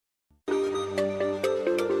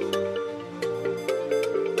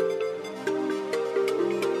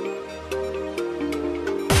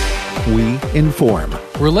we inform.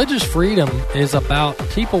 Religious freedom is about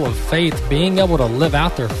people of faith being able to live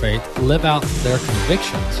out their faith, live out their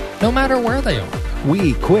convictions, no matter where they are.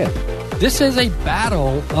 We quip. This is a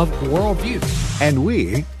battle of worldview. And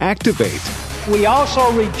we activate. We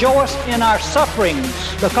also rejoice in our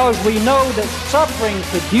sufferings because we know that suffering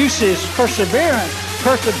produces perseverance,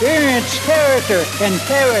 perseverance, character, and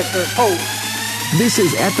character, hope. This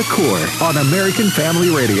is At the Core on American Family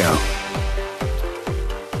Radio.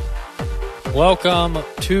 Welcome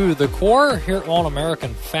to The Core here on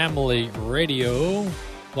American Family Radio.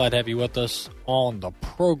 Glad to have you with us on the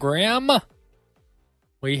program.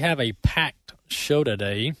 We have a packed show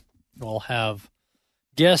today. We'll have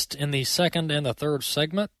guests in the second and the third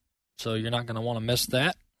segment, so you're not going to want to miss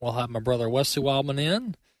that. We'll have my brother Wesley Wildman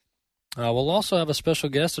in. We'll also have a special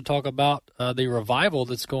guest to talk about the revival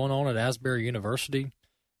that's going on at Asbury University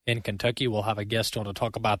in Kentucky. We'll have a guest on to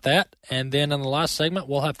talk about that. And then in the last segment,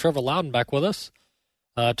 we'll have Trevor Loudon back with us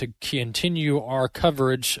to continue our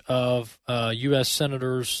coverage of U.S.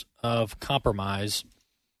 Senators of Compromise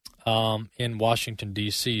in Washington,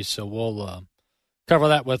 D.C. So we'll cover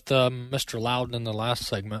that with Mr. Loudon in the last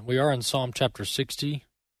segment. We are in Psalm chapter 60.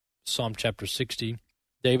 Psalm chapter 60.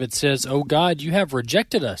 David says, "O God, you have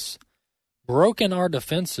rejected us. Broken our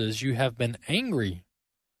defenses. You have been angry.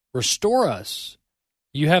 Restore us.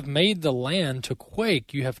 You have made the land to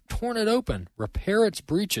quake. You have torn it open. Repair its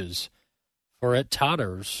breaches, for it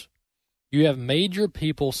totters. You have made your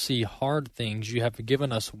people see hard things. You have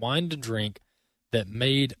given us wine to drink that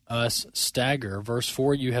made us stagger." Verse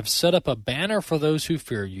 4, "You have set up a banner for those who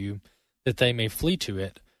fear you, that they may flee to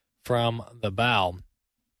it from the bow."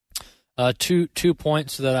 Two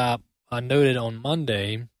points that I noted on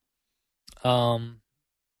Monday. God,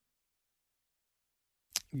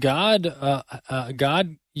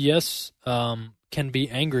 yes, can be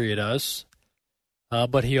angry at us,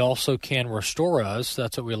 but he also can restore us.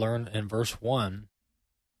 That's what we learned in verse 1.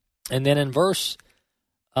 And then in verse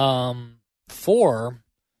 4,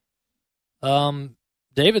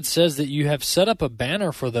 David says that you have set up a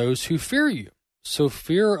banner for those who fear you. So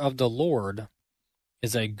fear of the Lord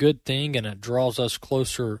is a good thing, and it draws us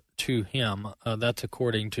closer to him. That's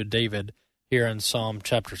according to David here in Psalm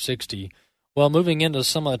chapter 60. Well, moving into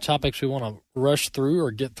some of the topics we want to rush through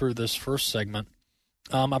or get through this first segment,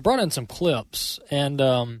 I brought in some clips. And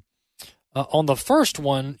on the first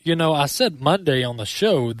one, I said Monday on the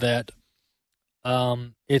show that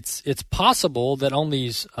it's possible that on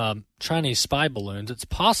these Chinese spy balloons, it's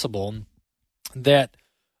possible that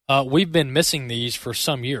we've been missing these for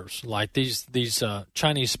some years, like these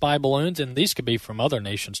Chinese spy balloons, and these could be from other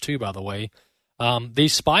nations too, by the way.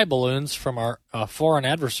 These spy balloons from our foreign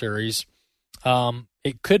adversaries,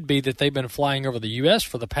 it could be that they've been flying over the U.S.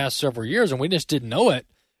 for the past several years, and we just didn't know it,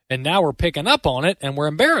 and now we're picking up on it, and we're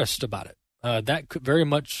embarrassed about it. That very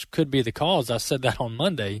much could be the cause. I said that on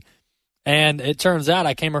Monday, and it turns out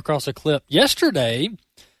I came across a clip yesterday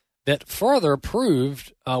that further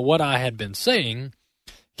proved what I had been saying.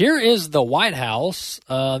 Here is the White House.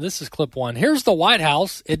 This is clip 1. Here's the White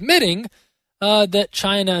House admitting that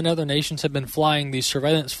China and other nations have been flying these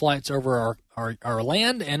surveillance flights over our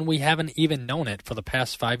land, and we haven't even known it for the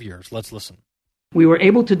past 5 years. Let's listen. We were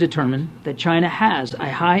able to determine that China has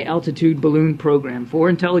a high-altitude balloon program for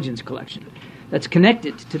intelligence collection that's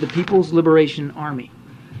connected to the People's Liberation Army.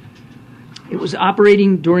 It was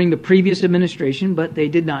operating during the previous administration, but they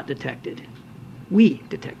did not detect it. We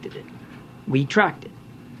detected it. We tracked it.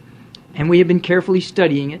 And we have been carefully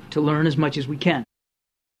studying it to learn as much as we can.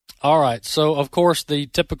 All right, so of course the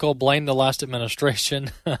typical blame the last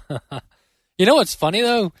administration. You know what's funny,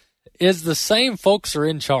 though, is the same folks are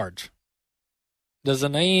in charge. Does the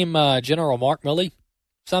name General Mark Milley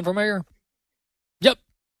sound familiar? Yep,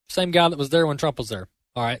 same guy that was there when Trump was there.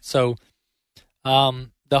 All right, so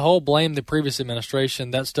the whole blame the previous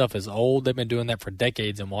administration, that stuff is old. They've been doing that for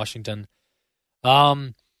decades in Washington.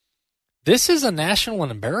 This is a national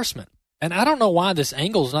embarrassment. And I don't know why this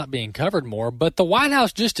angle is not being covered more, but the White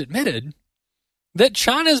House just admitted that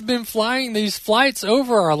China's been flying these flights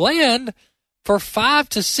over our land for 5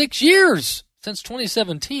 to 6 years, since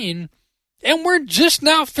 2017, and we're just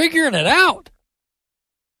now figuring it out.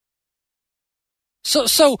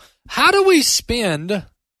 So how do we spend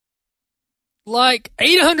like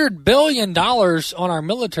 $800 billion on our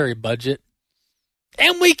military budget,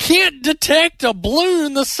 and we can't detect a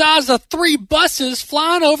balloon the size of 3 buses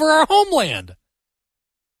flying over our homeland?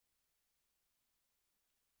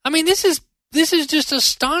 I mean, this is just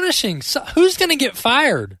astonishing. So, who's going to get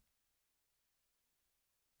fired?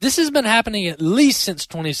 This has been happening at least since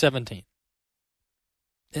 2017.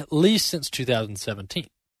 At least since 2017.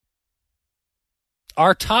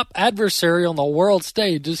 our top adversary on the world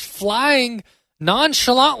stage, is flying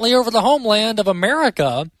nonchalantly over the homeland of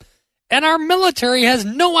America, and our military has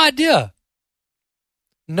no idea.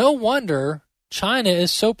 No wonder China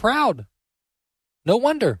is so proud. No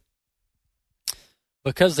wonder.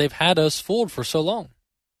 Because they've had us fooled for so long.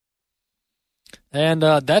 And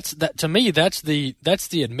to me, that's the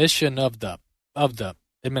admission of the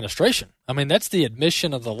administration. I mean, that's the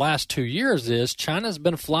admission of the last 2 years is China's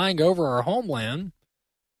been flying over our homeland,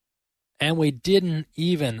 and we didn't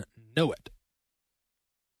even know it.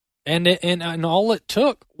 And all it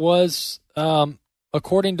took was,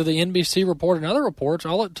 according to the NBC report and other reports,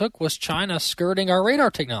 all it took was China skirting our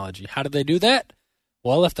radar technology. How did they do that?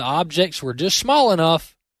 Well, if the objects were just small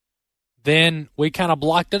enough, then we kind of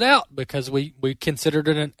blocked it out because we considered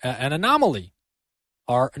it an anomaly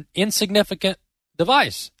or an insignificant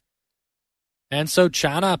device. And so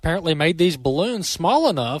China apparently made these balloons small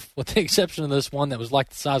enough, with the exception of this one that was like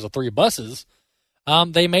the size of 3 buses.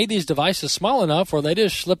 They made these devices small enough where they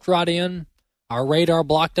just slipped right in. Our radar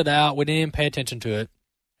blocked it out. We didn't even pay attention to it.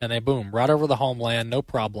 And they, boom, right over the homeland, no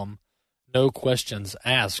problem, no questions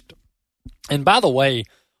asked. And by the way,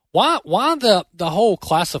 why the whole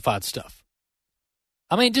classified stuff?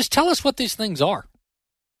 I mean, just tell us what these things are.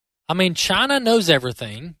 I mean, China knows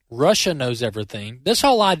everything. Russia knows everything. This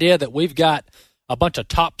whole idea that we've got a bunch of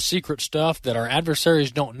top secret stuff that our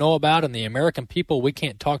adversaries don't know about, and the American people, we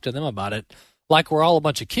can't talk to them about it like we're all a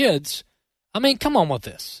bunch of kids. I mean, come on with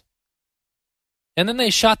this. And then they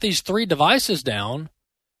shot these 3 devices down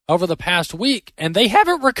over the past week, and they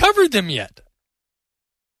haven't recovered them yet.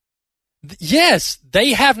 Yes,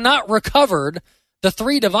 they have not recovered the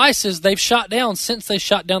 3 devices they've shot down since they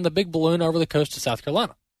shot down the big balloon over the coast of South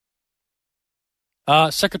Carolina.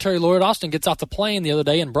 Secretary Lloyd Austin gets off the plane the other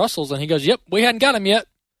day in Brussels, and he goes, "Yep, we hadn't got them yet."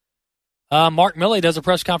 Mark Milley does a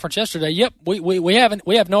press conference yesterday. "Yep, we haven't.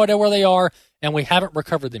 We have no idea where they are, and we haven't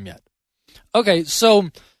recovered them yet." Okay,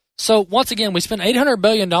 so once again, we spend $800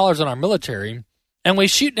 billion on our military, and we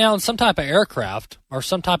shoot down some type of aircraft or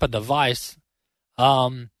some type of device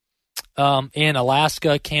in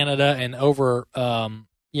Alaska, Canada, and over, right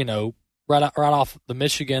off the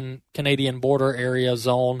Michigan-Canadian border area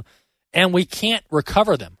zone, and we can't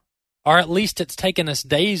recover them, or at least it's taken us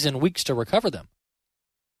days and weeks to recover them.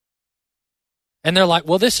 And they're like,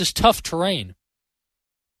 "Well, this is tough terrain."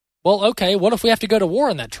 Well, okay, what if we have to go to war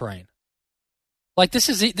in that terrain? Like, this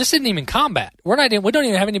isn't even combat. We don't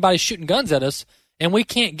even have anybody shooting guns at us, and we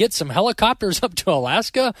can't get some helicopters up to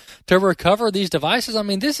Alaska to recover these devices. I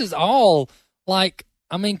mean, this is all like,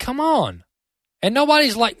 I mean, come on. And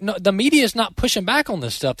nobody's like, no, the media is not pushing back on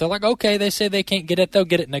this stuff. They're like, okay, they say they can't get it, they'll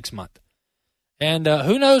get it next month. And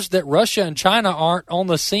who knows that Russia and China aren't on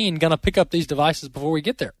the scene going to pick up these devices before we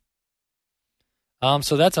get there.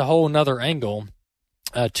 So that's a whole another angle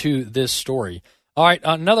to this story. All right,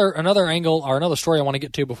 another angle or another story I want to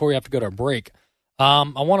get to before we have to go to a break. I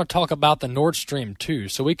want to talk about the Nord Stream 2.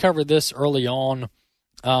 So we covered this early on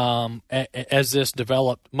as this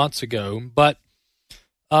developed months ago. But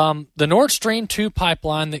the Nord Stream 2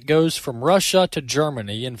 pipeline that goes from Russia to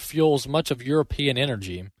Germany and fuels much of European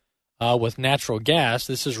energy with natural gas,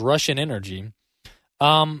 this is Russian energy,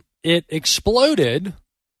 it exploded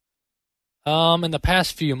in the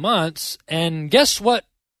past few months. And guess what?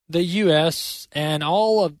 The U.S. and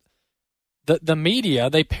all of the media,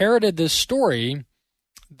 they parroted this story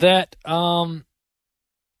that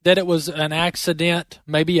it was an accident,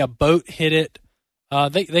 maybe a boat hit it.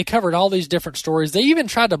 They covered all these different stories. They even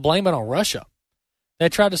tried to blame it on Russia. They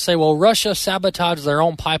tried to say, well, Russia sabotaged their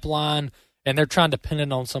own pipeline, and they're trying to pin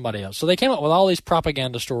it on somebody else. So they came up with all these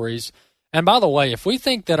propaganda stories. And by the way, if we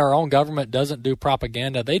think that our own government doesn't do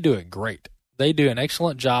propaganda, they do it great. They do an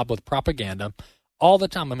excellent job with propaganda all the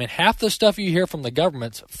time. I mean, half the stuff you hear from the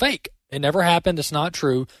government's fake. It never happened. It's not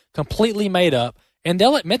true. Completely made up. And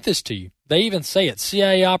they'll admit this to you. They even say it.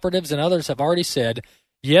 CIA operatives and others have already said,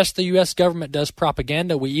 yes, the U.S. government does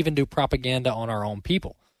propaganda. We even do propaganda on our own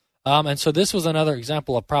people. And so this was another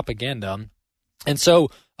example of propaganda. And so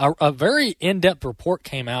a very in-depth report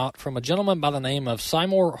came out from a gentleman by the name of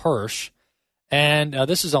Seymour Hersh. And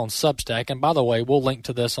this is on Substack. And by the way, we'll link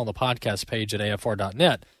to this on the podcast page at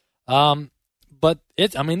afr.net. But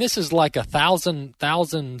this is like a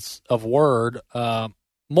thousands of word,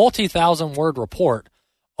 multi-thousand word report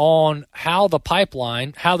on how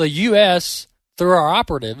the U.S., through our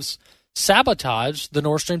operatives, sabotaged the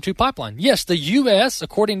Nord Stream 2 pipeline. Yes, the U.S.,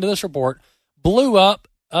 according to this report, blew up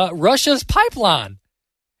Russia's pipeline.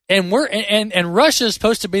 And and Russia's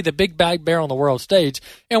supposed to be the big bad bear on the world stage,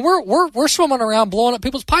 and we're swimming around blowing up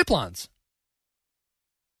people's pipelines.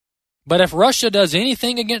 But if Russia does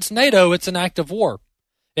anything against NATO, it's an act of war.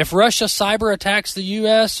 If Russia cyber attacks the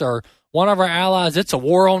U.S. or one of our allies, it's a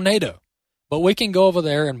war on NATO. But we can go over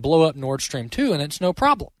there and blow up Nord Stream 2, and it's no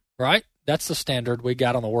problem, right? That's the standard we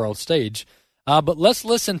got on the world stage. But let's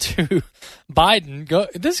listen to Biden.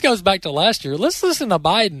 This goes back to last year. Let's listen to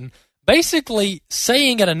Biden basically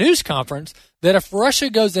saying at a news conference that if Russia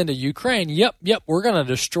goes into Ukraine, yep, we're going to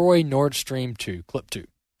destroy Nord Stream 2. Clip 2.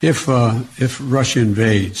 If Russia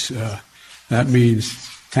invades, that means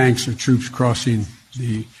tanks or troops crossing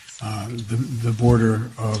the border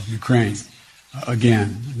of Ukraine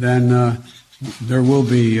again. Then there will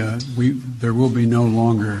be no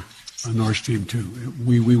longer a Nord Stream 2.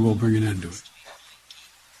 We will bring an end to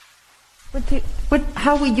it.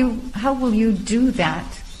 How will you do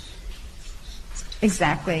that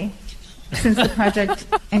exactly? Since the project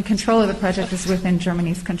and control of the project is within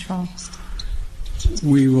Germany's control.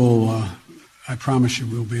 We will, I promise you,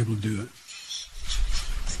 we'll be able to do it.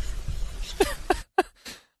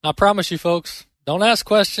 I promise you, folks, don't ask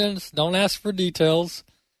questions, don't ask for details,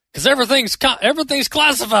 because everything's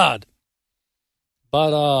classified.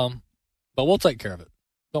 But we'll take care of it.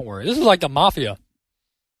 Don't worry. This is like the mafia.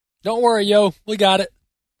 Don't worry, yo, we got it.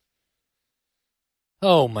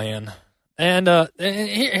 Oh man, and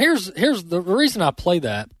here's the reason I play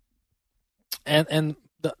that, and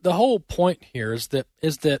the whole point here is that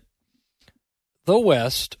the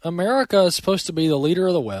West, America is supposed to be the leader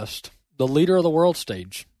of the West, the leader of the world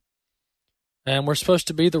stage. And we're supposed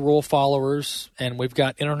to be the rule followers, and we've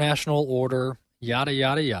got international order, yada,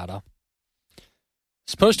 yada, yada.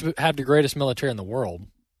 Supposed to have the greatest military in the world.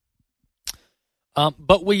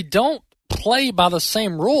 But we don't play by the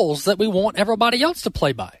same rules that we want everybody else to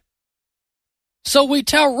play by. So we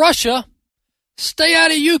tell Russia, stay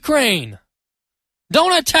out of Ukraine.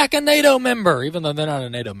 Don't attack a NATO member, even though they're not a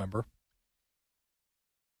NATO member.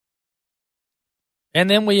 And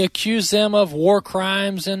then we accuse them of war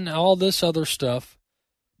crimes and all this other stuff.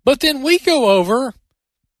 But then we go over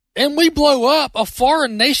and we blow up a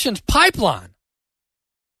foreign nation's pipeline.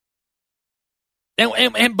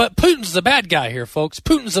 But Putin's the bad guy here, folks.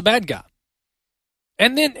 Putin's the bad guy.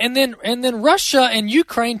 And then Russia and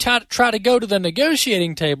Ukraine try to go to the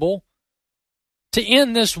negotiating table to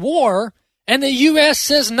end this war, and the U.S.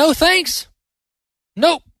 says no thanks.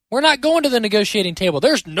 Nope, we're not going to the negotiating table.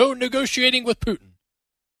 There's no negotiating with Putin.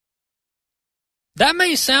 That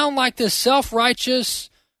may sound like this self-righteous,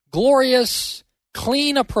 glorious,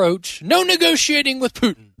 clean approach. No negotiating with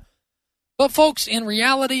Putin. But folks, in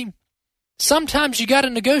reality, sometimes you got to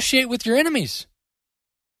negotiate with your enemies.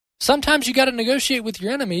 Sometimes you got to negotiate with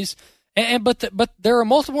your enemies. But there are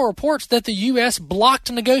multiple reports that the U.S.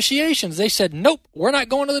 blocked negotiations. They said, nope, we're not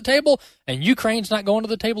going to the table, and Ukraine's not going to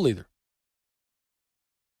the table either.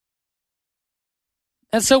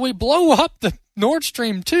 And so we blow up the Nord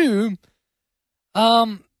Stream 2,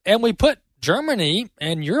 and we put Germany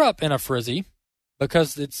and Europe in a frizzy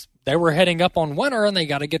because they were heading up on winter and they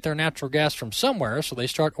got to get their natural gas from somewhere, so they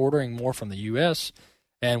start ordering more from the U.S.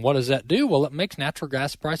 And what does that do? Well, it makes natural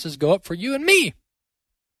gas prices go up for you and me.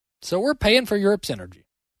 So we're paying for Europe's energy.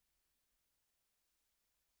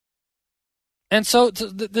 And so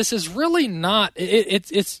this is really not,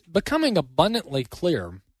 it's becoming abundantly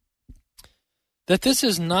clear that this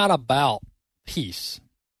is not about peace.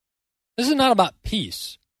 This is not about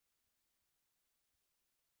peace.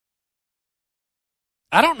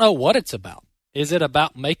 I don't know what it's about. Is it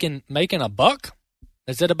about making a buck?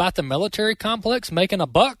 Is it about the military complex making a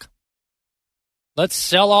buck? Let's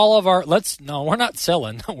sell all of our, no, we're not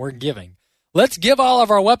selling, we're giving. Let's give all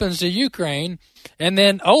of our weapons to Ukraine, and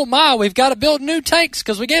then, oh my, we've got to build new tanks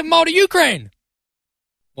because we gave them all to Ukraine.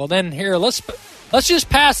 Well then here, let's just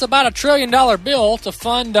pass about $1 trillion bill to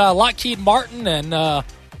fund Lockheed Martin and the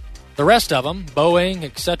rest of them, Boeing,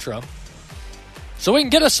 etc., so we can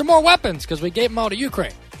get us some more weapons because we gave them all to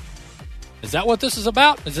Ukraine. Is that what this is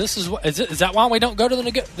about? Is that why we don't go to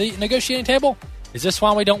the negotiating table? Is this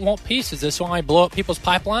why we don't want peace? Is this why we blow up people's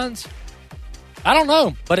pipelines? I don't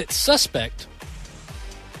know, but it's suspect.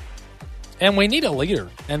 And we need a leader,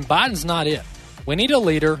 and Biden's not it. We need a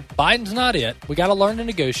leader. Biden's not it. We got to learn to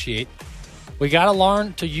negotiate. We got to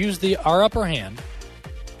learn to use our upper hand.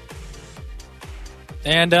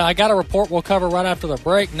 And I got a report we'll cover right after the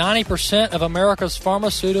break. 90% of America's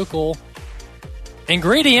pharmaceutical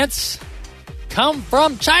ingredients come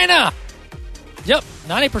from China. Yep,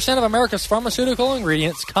 90% of America's pharmaceutical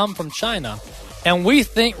ingredients come from China. And we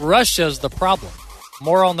think Russia's the problem.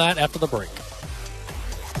 More on that after the break.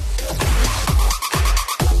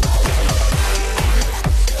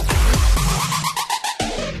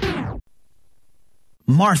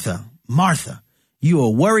 Martha, Martha, You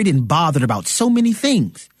are worried and bothered about so many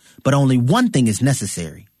things, but only one thing is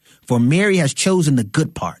necessary. For Mary has chosen the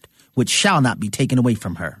good part, which shall not be taken away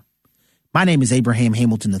from her. My name is Abraham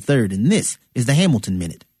Hamilton III, and this is the Hamilton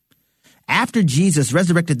Minute. After Jesus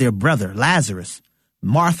resurrected their brother, Lazarus,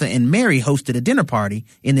 Martha and Mary hosted a dinner party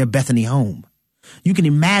in their Bethany home. You can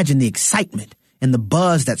imagine the excitement and the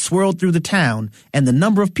buzz that swirled through the town and the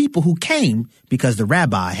number of people who came because the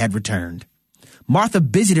rabbi had returned. Martha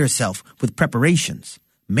busied herself with preparations.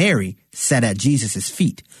 Mary sat at Jesus'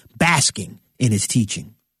 feet, basking in his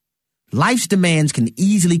teaching. Life's demands can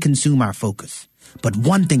easily consume our focus, but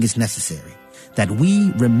one thing is necessary, that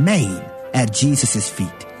we remain at Jesus' feet,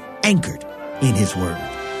 anchored in his word.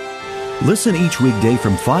 Listen each weekday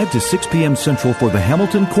from 5 to 6 p.m. Central for the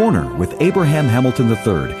Hamilton Corner with Abraham Hamilton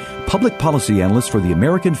III, Public Policy Analyst for the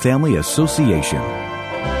American Family Association.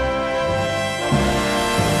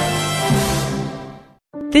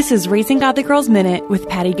 This is Raising Godly Girls Minute with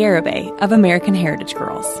Patty Garibay of American Heritage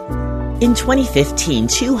Girls. In 2015,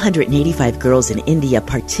 285 girls in India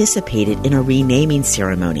participated in a renaming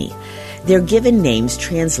ceremony. Their given names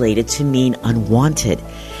translated to mean unwanted.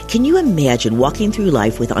 Can you imagine walking through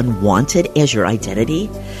life with unwanted as your identity?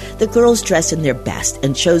 The girls dressed in their best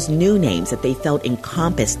and chose new names that they felt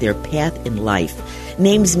encompassed their path in life.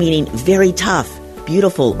 Names meaning very tough,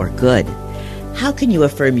 beautiful, or good. How can you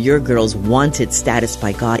affirm your girl's wanted status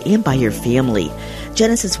by God and by your family?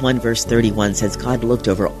 Genesis 1 verse 31 says God looked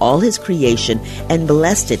over all his creation and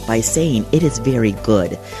blessed it by saying it is very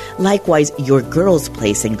good. Likewise, your girl's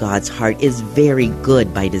place in God's heart is very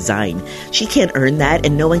good by design. She can't earn that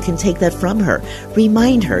and no one can take that from her.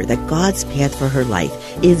 Remind her that God's path for her life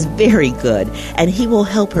is very good and he will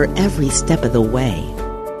help her every step of the way.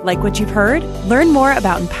 Like what you've heard? Learn more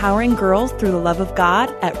about empowering girls through the love of God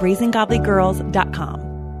at raisinggodlygirls.com.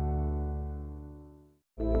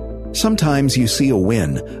 Sometimes you see a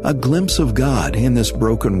win, a glimpse of God in this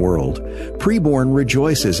broken world. Preborn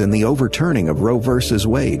rejoices in the overturning of Roe v.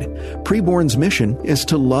 Wade. Preborn's mission is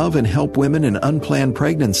to love and help women in unplanned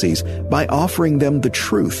pregnancies by offering them the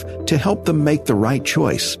truth to help them make the right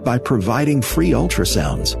choice by providing free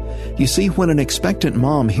ultrasounds. You see, when an expectant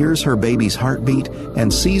mom hears her baby's heartbeat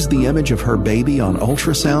and sees the image of her baby on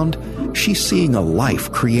ultrasound, she's seeing a life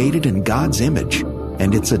created in God's image,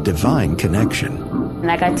 and it's a divine connection. And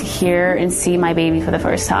I got to hear and see my baby for the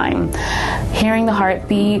first time. Hearing the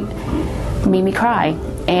heartbeat made me cry,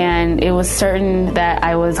 and it was certain that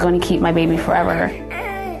I was going to keep my baby forever.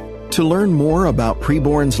 To learn more about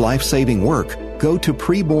Preborn's life-saving work, go to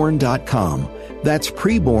preborn.com. That's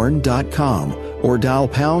preborn.com, or dial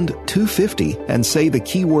pound 250 and say the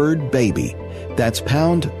keyword baby. That's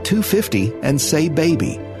pound 250 and say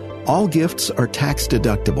baby. All gifts are tax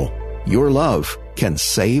deductible. Your love can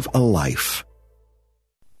save a life.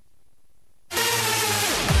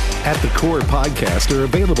 At the Core podcasts are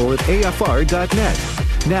available at AFR.net.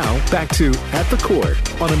 Now, back to At the Core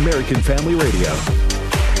on American Family Radio.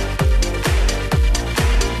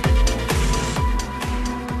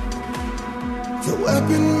 The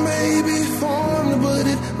weapon may be formed, but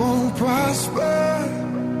it won't prosper.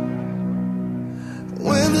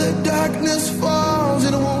 When the darkness falls,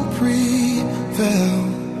 it won't prevail.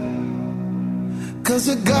 'Cause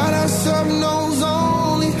the God I serve knows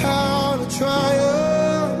only how to triumph.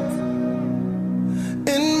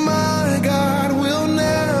 And my God will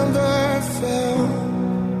never fail.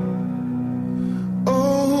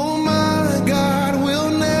 Oh, my God will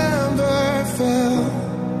never fail.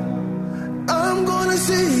 I'm gonna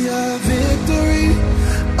see a victory.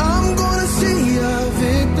 I'm gonna see a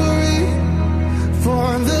victory. For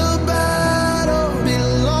the battle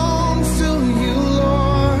belongs to you,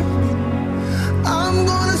 Lord. I'm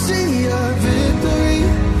gonna see a victory.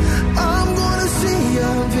 I'm gonna see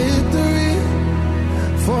a victory.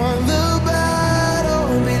 For the battle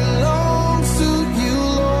belongs to you,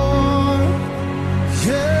 Lord.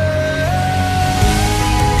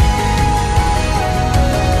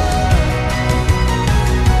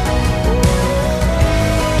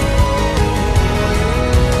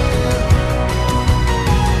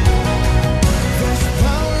 There's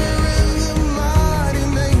power in the mighty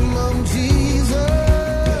name of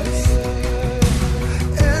Jesus.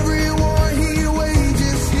 Every war he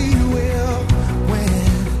wages, he will win.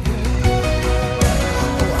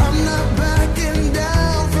 I'm not backing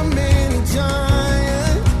down from any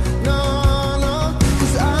giant, no,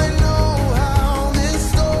 'cause I know how this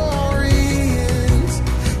story ends.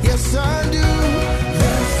 Yes, I do.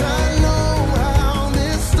 Yes, I know how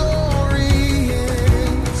this story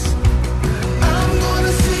ends. I'm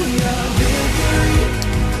gonna see a victory.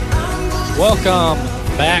 Welcome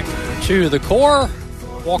back to the Core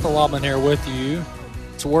Walker Robin here with you.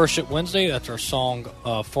 It's Worship Wednesday. That's our song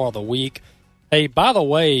for the week. Hey, by the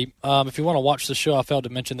way, if you want to watch the show, I failed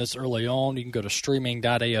to mention this early on. You can go to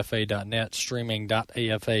streaming.afa.net,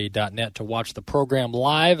 streaming.afa.net to watch the program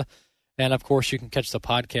live. And, of course, you can catch the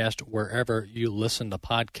podcast wherever you listen to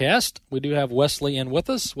podcasts. We do have Wesley in with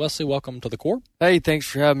us. Wesley, welcome to the Core. Hey, thanks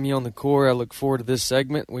for having me on the Core. I look forward to this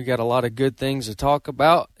segment. We got a lot of good things to talk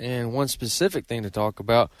about and one specific thing to talk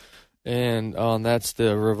about, and that's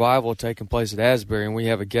the revival taking place at Asbury, and we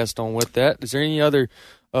have a guest on with that. Is there any other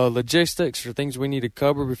logistics or things we need to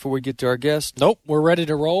cover before we get to our guest? Nope, we're ready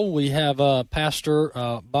to roll. We have Pastor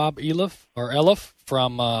Bob Eliff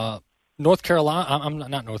from North Carolina. I'm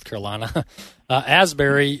not North Carolina.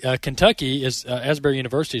 Asbury, Kentucky is Asbury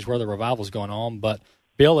University is where the revival is going on. But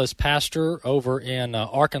Bill is pastor over in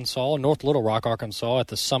Arkansas, North Little Rock, Arkansas, at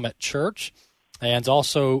the Summit Church, and is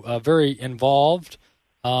also very involved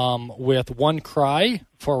with One Cry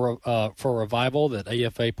for revival that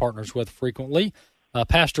AFA partners with frequently.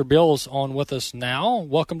 Pastor Bill's on with us now.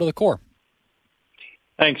 Welcome to the Core.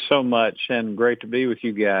 Thanks so much, and great to be with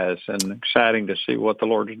you guys, and exciting to see what the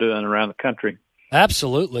Lord's doing around the country.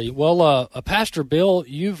 Absolutely. Well, Pastor Bill,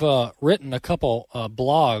 you've written a couple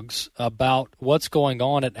blogs about what's going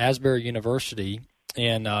on at Asbury University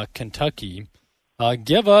in Kentucky.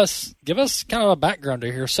 Give us kind of a background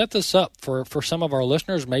here. Set this up for some of our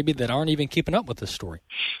listeners maybe that aren't even keeping up with this story.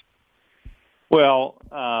 Well,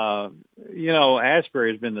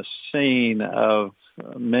 Asbury has been the scene of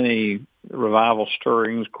many revival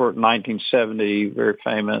stirrings. Of course, 1970, very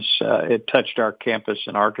famous. It touched our campus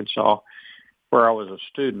in Arkansas, where I was a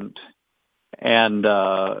student, and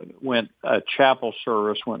a chapel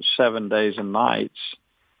service went 7 days and nights.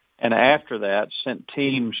 And after that, sent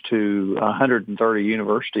teams to 130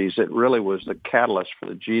 universities. It really was the catalyst for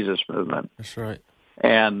the Jesus movement. That's right.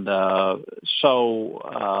 And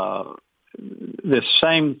so the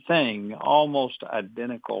same thing, almost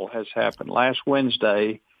identical, has happened. Last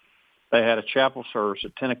Wednesday, they had a chapel service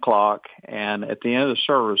at 10 o'clock, and at the end of the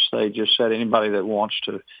service, they just said anybody that wants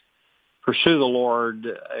to pursue the Lord,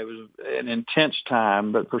 it was an intense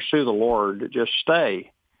time, but pursue the Lord, just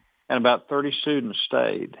stay. And about 30 students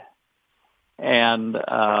stayed. And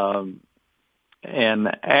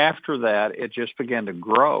after that, it just began to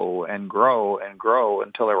grow and grow and grow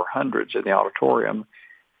until there were hundreds in the auditorium.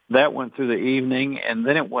 That went through the evening, and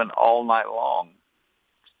then it went all night long.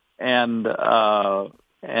 And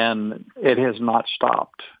it has not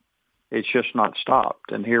stopped. It's just not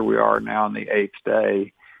stopped. And here we are now on the 8th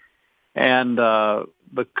day. And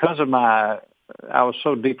because of I was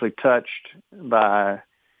so deeply touched by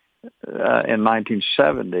in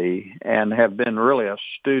 1970 and have been really a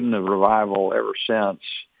student of revival ever since.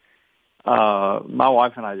 My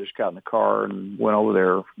wife and I just got in the car and went over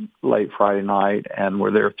there late Friday night, and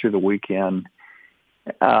were there through the weekend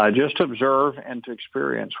just to observe and to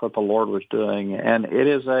experience what the Lord was doing. And it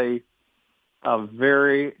is a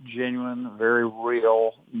very genuine, very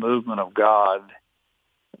real movement of God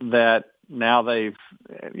that now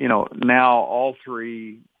now all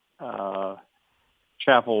three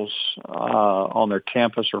chapels on their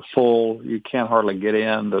campus are full. You can't hardly get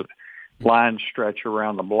in. The lines stretch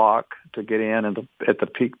around the block to get in at the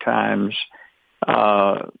peak times.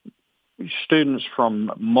 Students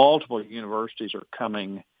from multiple universities are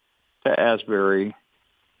coming to Asbury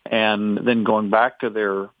and then going back to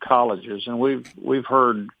their colleges. And we've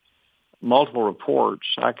heard multiple reports.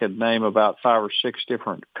 I could name about 5 or 6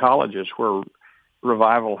 different colleges where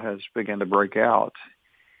revival has begun to break out.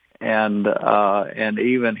 And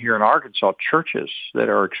even here in Arkansas, churches that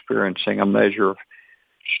are experiencing a measure of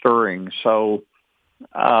stirring. So,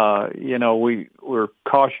 we're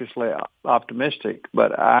cautiously optimistic,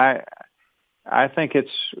 but I think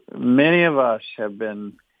many of us have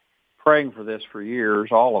been praying for this for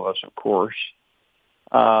years, all of us, of course.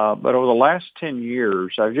 But over the last 10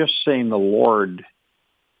 years, I've just seen the Lord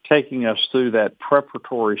taking us through that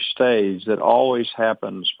preparatory stage that always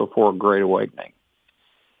happens before a great awakening.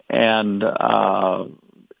 And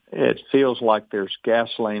it feels like there's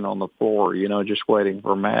gasoline on the floor, just waiting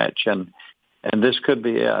for a match. And this could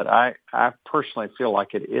be it. I personally feel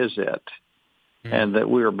like it is it, and that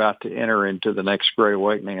we're about to enter into the next great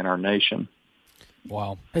awakening in our nation.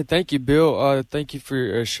 Wow. Hey, thank you, Bill. Thank you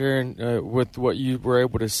for sharing with what you were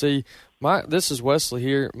able to see. This is Wesley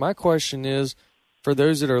here. My question is, for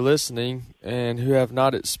those that are listening and who have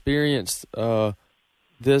not experienced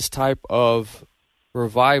this type of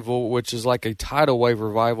revival, which is like a tidal wave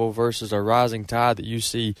revival versus a rising tide that you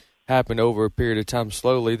see happen over a period of time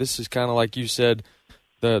slowly. This is kind of like you said,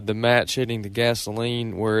 the match hitting the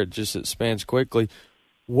gasoline where it just expands quickly.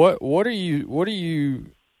 What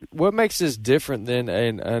makes this different than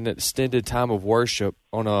an extended time of worship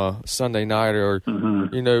on a Sunday night, or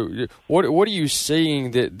you know, what are you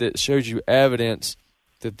seeing that shows you evidence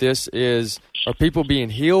that this is? Are people being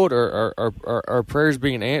healed, or are prayers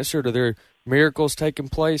being answered? Are there miracles taking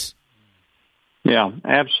place? Yeah,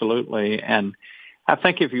 absolutely. And I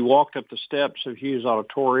think if you walked up the steps of Hughes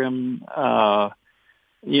Auditorium,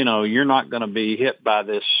 you know, you're not going to be hit by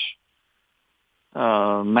this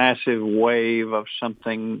massive wave of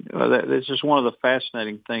something. This is one of the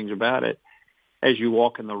fascinating things about it. As you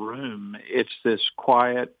walk in the room, it's this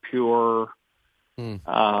quiet, pure,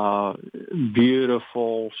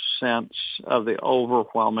 beautiful sense of the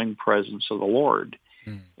overwhelming presence of the Lord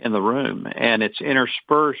in the room, and it's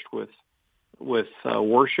interspersed with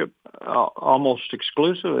worship, almost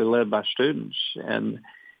exclusively led by students, and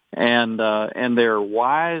there are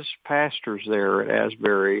wise pastors there at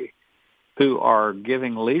Asbury who are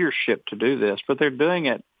giving leadership to do this, but they're doing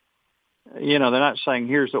it. You know, they're not saying,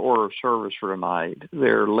 here's the order of service for tonight.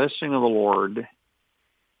 They're listening to the Lord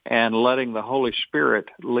and letting the Holy Spirit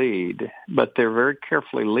lead, but they're very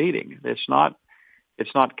carefully leading. It's not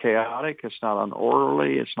chaotic. It's not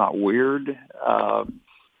unorderly. It's not weird.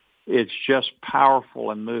 It's just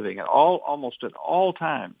powerful and moving. Almost at all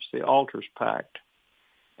times, the altar's packed,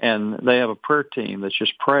 and they have a prayer team that's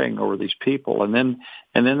just praying over these people. And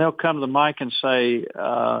then they'll come to the mic and say,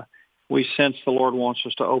 we sense the Lord wants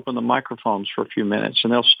us to open the microphones for a few minutes.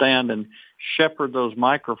 And they'll stand and shepherd those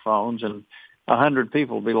microphones, and 100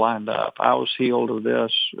 people will be lined up. I was healed of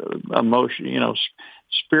this, emotion, you know,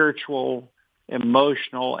 spiritual,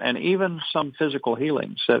 emotional, and even some physical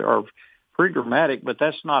healings that are pretty dramatic, but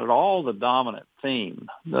that's not at all the dominant theme,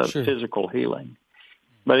 the physical healing.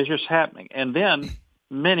 But it's just happening. And then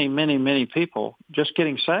many, many, many people just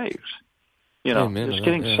getting saved, you know,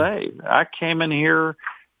 getting saved. I came in here,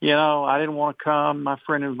 you know, I didn't want to come. My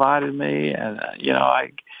friend invited me, and, you know,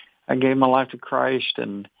 I gave my life to Christ,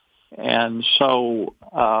 and so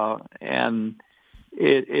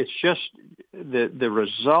it's just the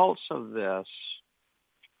results of this.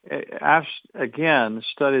 I've, again,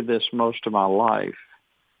 studied this most of my life.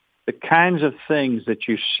 The kinds of things that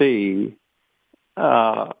you see,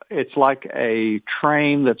 it's like a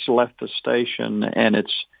train that's left the station, and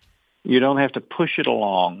you don't have to push it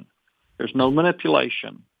along. There's no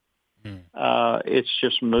manipulation. It's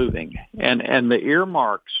just moving. And the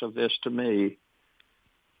earmarks of this, to me,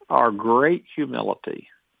 are great humility.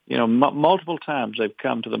 You know, multiple times they've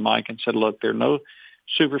come to the mic and said, look, there are no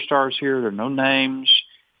superstars here. There are no names.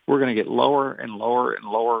 We're going to get lower and lower and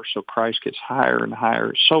lower so Christ gets higher and higher.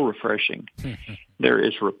 It's so refreshing. There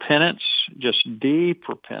is repentance, just deep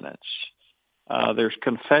repentance. There's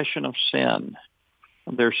confession of sin.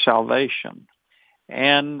 There's salvation.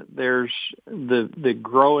 And there's the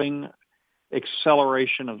growing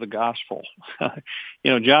acceleration of the gospel.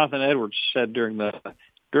 You know, Jonathan Edwards said during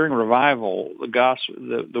revival,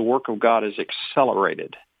 the work of God is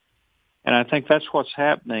accelerated. And I think that's what's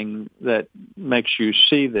happening that makes you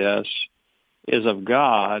see this is of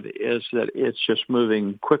God, is that it's just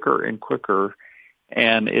moving quicker and quicker,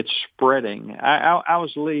 and it's spreading. I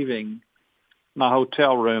was leaving my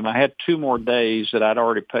hotel room. I had 2 more days that I'd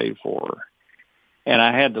already paid for, and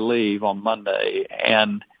I had to leave on Monday.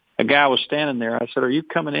 And a guy was standing there. I said, are you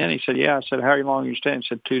coming in? He said, yeah. I said, how long are you staying? He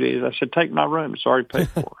said, 2 days. I said, take my room. It's already paid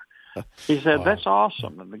for. He said, that's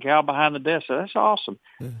awesome. And the gal behind the desk said, that's awesome.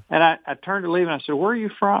 And I turned to leave, and I said, where are you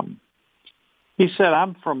from? He said,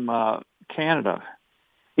 I'm from Canada.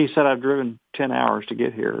 He said, I've driven 10 hours to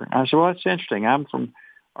get here. And I said, well, that's interesting. I'm from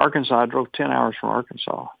Arkansas. I drove 10 hours from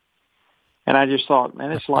Arkansas. And I just thought,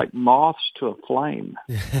 man, it's like moths to a flame.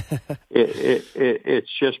 It's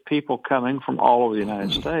just people coming from all over the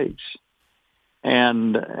United States.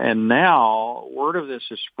 And now word of this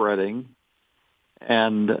is spreading.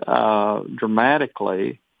 And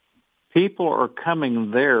dramatically, people are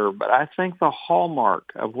coming there. But I think the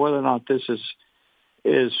hallmark of whether or not this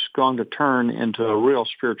is going to turn into a real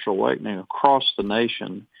spiritual awakening across the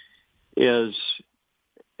nation is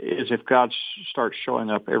if God starts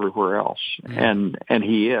showing up everywhere else, and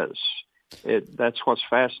He is. That's what's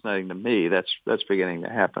fascinating to me. That's beginning to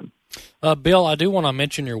happen. Bill, I do want to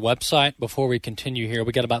mention your website before we continue here.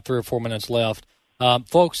 We got about 3 or 4 minutes left.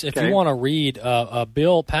 Folks, if you want to read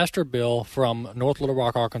Pastor Bill from North Little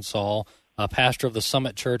Rock, Arkansas, pastor of the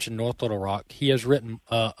Summit Church in North Little Rock, he has written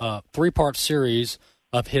a 3-part series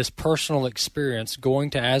of his personal experience going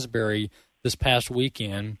to Asbury this past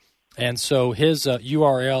weekend. And so his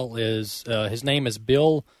URL is, his name is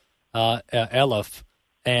Bill Elliff,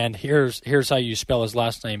 and here's how you spell his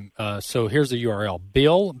last name. So here's the URL,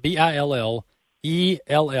 Bill, Bill,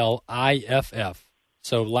 ELLIFF.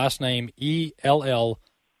 So last name ELLIFF.org.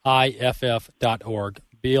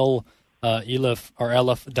 Bill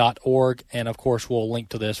Eliff.org, and of course we'll link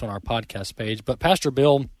to this on our podcast page. But Pastor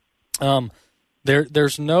Bill,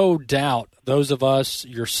 there's no doubt those of us,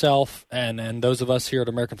 yourself, and those of us here at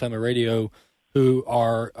American Family Radio who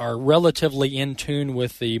are relatively in tune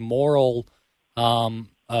with the moral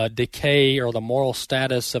decay or the moral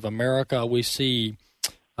status of America. We see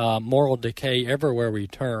moral decay everywhere we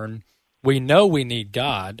turn. We know we need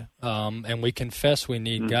God, and we confess we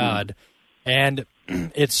need God. And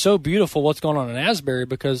it's so beautiful what's going on in Asbury,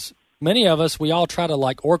 because many of us, we all try to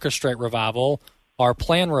like orchestrate revival or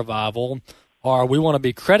plan revival, or we want to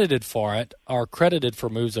be credited for it or credited for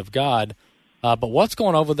moves of God. But what's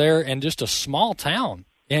going over there in just a small town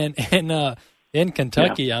in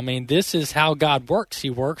Kentucky? Yeah. I mean, this is how God works. He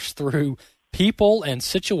works through people and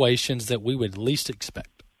situations that we would least expect.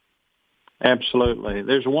 Absolutely.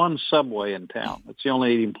 There's one Subway in town. It's the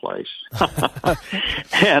only eating place.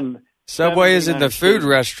 And Subway is in the food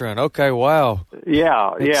restaurant. Okay, wow.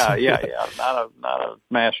 Yeah. Not a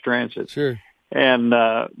mass transit. Sure. And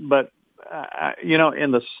but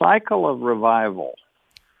in the cycle of revival,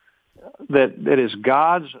 that is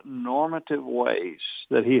God's normative ways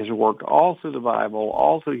that He has worked all through the Bible,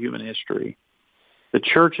 all through human history. The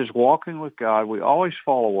church is walking with God. We always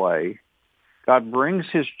fall away. God brings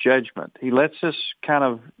His judgment. He lets us kind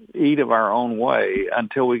of eat of our own way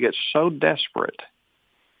until we get so desperate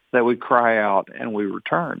that we cry out and we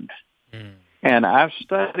return. And I've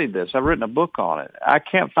studied this. I've written a book on it. I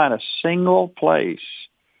can't find a single place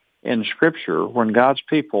in Scripture when God's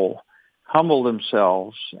people humble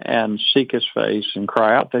themselves and seek His face and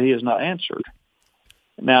cry out that He has not answered.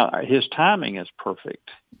 Now, His timing is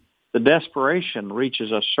perfect. The desperation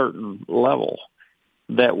reaches a certain level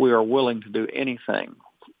that we are willing to do anything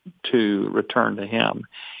to return to Him.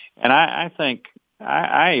 And I think,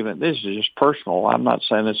 I even, this is just personal, I'm not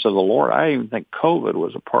saying this of the Lord, I even think COVID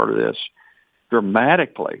was a part of this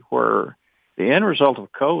dramatically, where the end result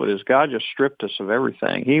of COVID is God just stripped us of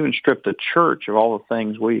everything. He even stripped the church of all the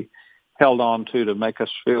things we held on to make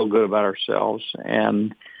us feel good about ourselves,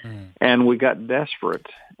 and we got desperate.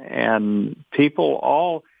 And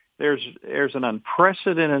people there's an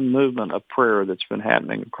unprecedented movement of prayer that's been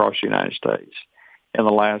happening across the United States in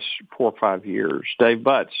the last 4 or 5 years. Dave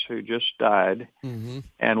Butts, who just died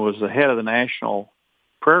and was the head of the National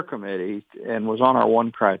Prayer Committee and was on our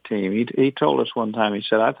One Cry team, he told us one time, he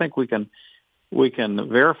said, I think we can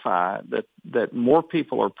verify that more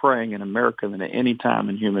people are praying in America than at any time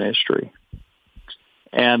in human history.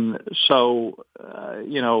 And so,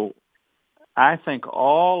 I think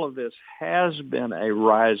all of this has been a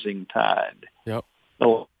rising tide the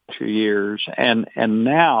last few years. And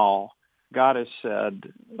now God has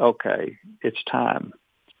said, okay, it's time.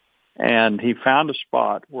 And He found a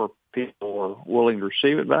spot where people are willing to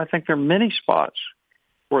receive it. But I think there are many spots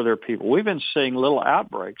where there are people. We've been seeing little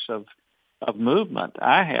outbreaks of movement.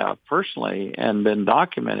 I have personally, and been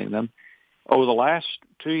documenting them over the last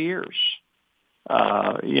 2 years.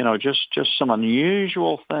 Just some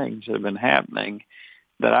unusual things that have been happening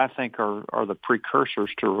that I think are the precursors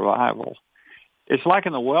to revival. It's like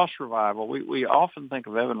in the Welsh revival. We often think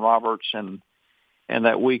of Evan Roberts and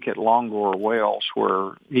that week at Longor, Wales,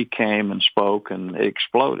 where he came and spoke and it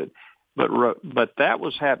exploded. But that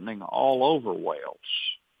was happening all over Wales.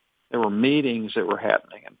 There were meetings that were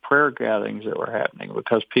happening and prayer gatherings that were happening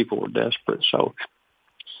because people were desperate. So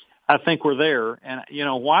I think we're there. And,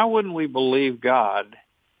 why wouldn't we believe God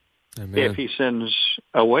if He sends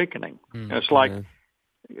awakening? It's like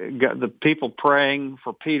the people praying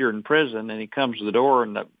for Peter in prison, and he comes to the door,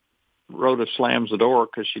 and Rhoda slams the door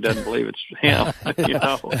because she doesn't believe it's him.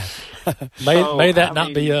 May that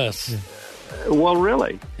not be us. Well,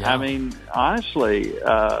 really. Yeah. I mean, honestly,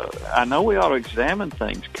 I know we ought to examine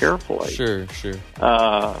things carefully. Sure.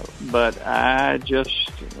 But I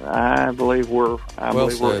believe we're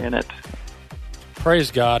in it.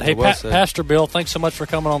 Praise God. Hey, Pastor Bill, thanks so much for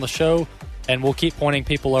coming on the show, and we'll keep pointing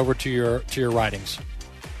people over to your writings.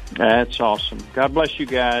 That's awesome. God bless you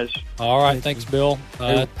guys. All right. Thanks, Bill.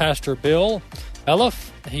 Pastor Bill Eliff.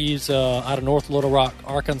 He's out of North Little Rock,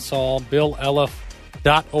 Arkansas.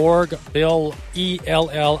 BillEliff.org.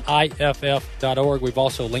 BillELLIFF.org. We've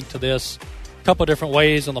also linked to this a couple of different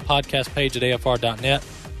ways on the podcast page at AFR.net.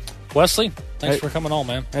 Wesley, thanks for coming on,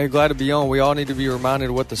 man. Hey, glad to be on. We all need to be reminded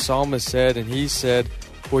of what the psalmist said, and he said,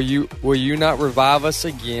 Will you not revive us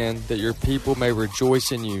again, that your people may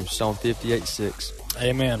rejoice in you? Psalm 58:6.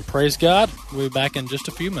 Amen. Praise God. We'll be back in just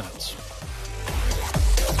a few minutes.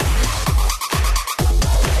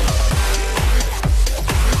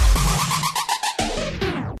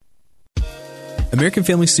 American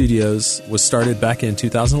Family Studios was started back in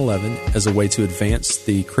 2011 as a way to advance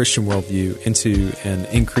the Christian worldview into an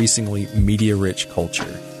increasingly media-rich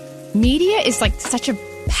culture. Media is like such a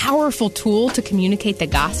powerful tool to communicate the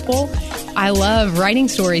gospel. I love writing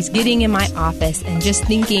stories, getting in my office, and just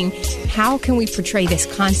thinking, how can we portray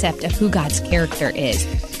this concept of who God's character is?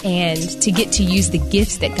 And to get to use the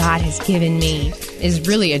gifts that God has given me is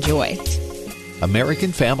really a joy.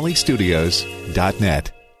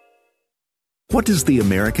 AmericanFamilyStudios.net. What does the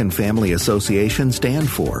American Family Association stand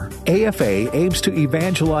for? AFA aims to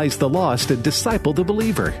evangelize the lost and disciple the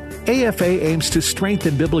believer. AFA aims to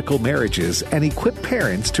strengthen biblical marriages and equip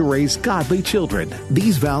parents to raise godly children.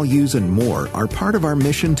 These values and more are part of our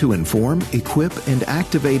mission to inform, equip, and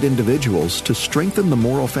activate individuals to strengthen the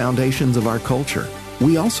moral foundations of our culture.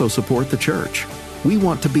 We also support the church. We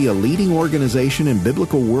want to be a leading organization in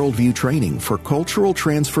biblical worldview training for cultural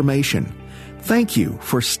transformation. Thank you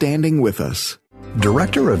for standing with us.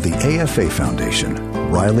 Director of the AFA Foundation,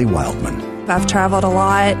 Riley Wildman. I've traveled a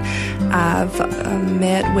lot. I've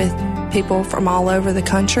met with people from all over the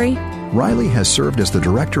country. Riley has served as the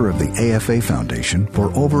director of the AFA Foundation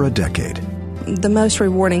for over a decade. The most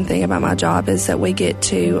rewarding thing about my job is that we get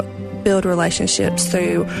to build relationships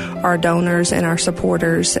through our donors and our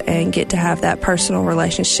supporters and get to have that personal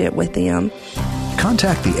relationship with them.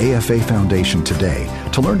 Contact the AFA Foundation today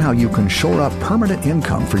to learn how you can shore up permanent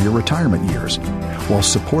income for your retirement years while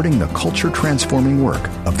supporting the culture-transforming work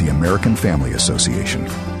of the American Family Association.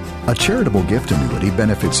 A charitable gift annuity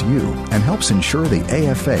benefits you and helps ensure the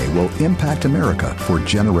AFA will impact America for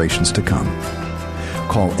generations to come.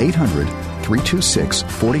 Call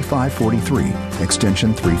 800-326-4543,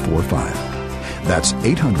 extension 345. That's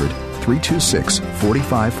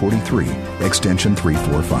 800-326-4543, extension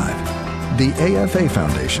 345. The AFA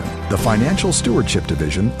Foundation, the financial stewardship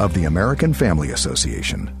division of the American Family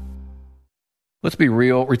Association. Let's be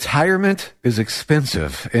real. Retirement is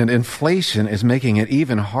expensive, and inflation is making it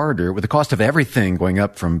even harder with the cost of everything going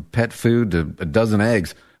up from pet food to a dozen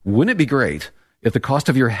eggs. Wouldn't it be great if the cost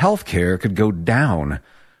of your health care could go down?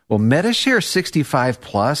 Well, Medishare 65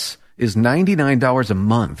 Plus is $99 a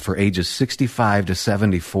month for ages 65 to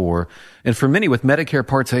 74. And for many with Medicare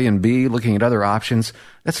Parts A and B, looking at other options,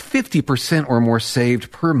 that's 50% or more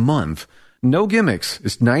saved per month. No gimmicks.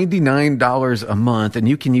 It's $99 a month, and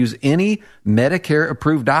you can use any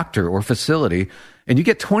Medicare-approved doctor or facility, and you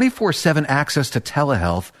get 24/7 access to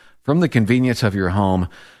telehealth from the convenience of your home.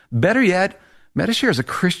 Better yet, Medishare is a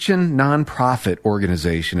Christian nonprofit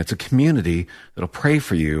organization. It's a community that'll pray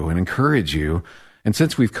for you and encourage you. And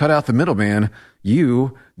since we've cut out the middleman,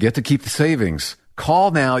 you get to keep the savings.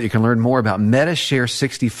 Call now. You can learn more about Medishare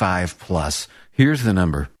 65 Plus. Here's the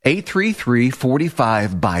number,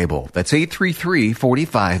 833-45-BIBLE. That's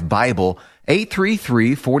 833-45-BIBLE,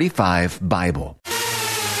 833-45-BIBLE.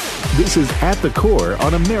 This is At the Core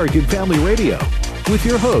on American Family Radio with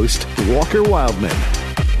your host, Walker Wildman.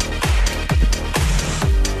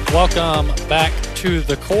 Welcome back to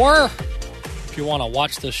The Core. If you want to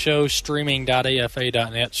watch the show,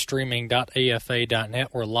 streaming.afa.net,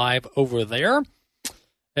 streaming.afa.net. We're live over there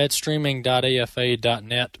at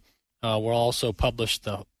streaming.afa.net. We'll also publish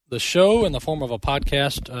the show in the form of a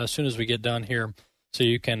podcast as soon as we get done here, so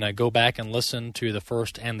you can go back and listen to the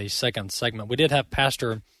first and the second segment. We did have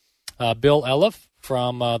Pastor Bill Elliff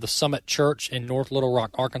from the Summit Church in North Little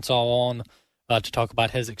Rock, Arkansas, on to talk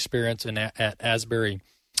about his experience at Asbury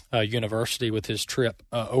University with his trip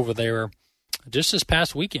over there just this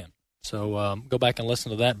past weekend. So go back and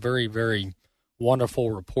listen to that very, very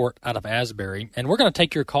wonderful report out of Asbury. And we're going to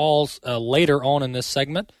take your calls later on in this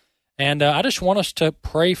segment. And I just want us to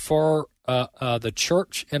pray for the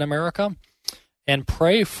church in America and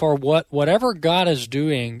pray for whatever God is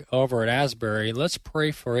doing over at Asbury. Let's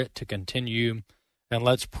pray for it to continue, and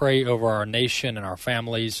let's pray over our nation and our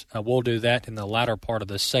families. We'll do that in the latter part of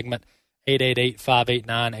this segment.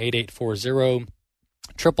 888-589-8840,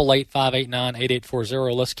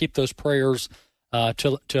 888-589-8840. Let's keep those prayers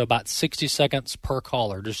to about 60 seconds per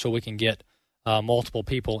caller, just so we can get multiple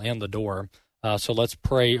people in the door. So let's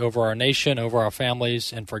pray over our nation, over our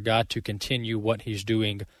families, and for God to continue what he's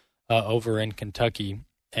doing over in Kentucky,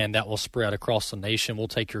 and that will spread across the nation. We'll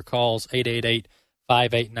take your calls,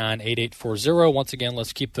 888-589-8840. Once again,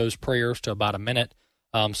 let's keep those prayers to about a minute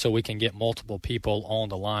so we can get multiple people on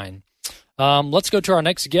the line. Let's go to our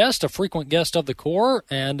next guest, a frequent guest of the Core,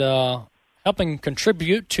 and helping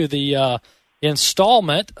contribute to the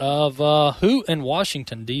installment of who in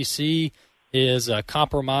Washington, D.C., is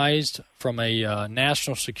compromised from a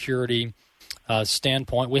national security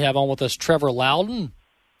standpoint. We have on with us Trevor Loudon,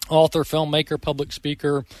 author, filmmaker, public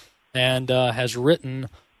speaker, and has written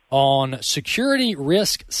on security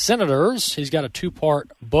risk senators. He's got a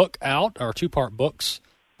two-part book out, or two-part books,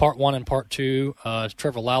 part 1 and part 2.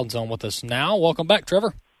 Trevor Loudon's on with us now. Welcome back,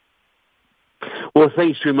 Trevor. Well,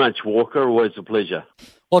 thanks very much, Walker. Always a pleasure.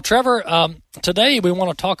 Well, Trevor, today we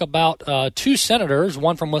want to talk about two senators,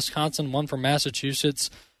 one from Wisconsin, one from Massachusetts.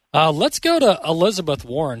 Let's go to Elizabeth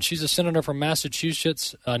Warren. She's a senator from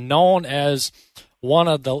Massachusetts, known as one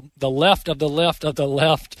of the left of the left of the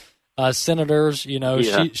left senators. You know,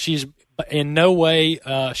 Yeah. she's in no way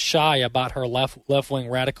shy about her left-wing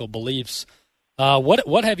radical beliefs.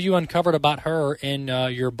 What have you uncovered about her in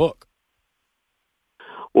your book?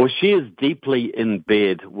 Well, she is deeply in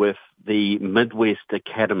bed with the Midwest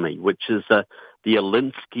Academy, which is the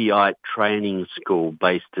Alinskyite training school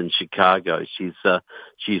based in Chicago.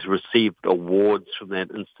 She's received awards from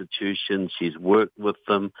that institution. She's worked with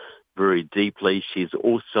them very deeply. She's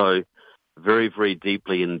also very, very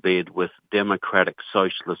deeply in bed with Democratic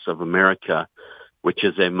Socialists of America, which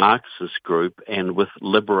is a Marxist group, and with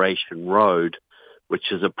Liberation Road, which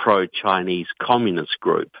is a pro-Chinese communist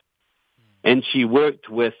group. And she worked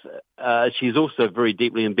with, she's also very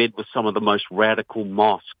deeply in bed with some of the most radical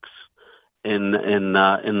mosques in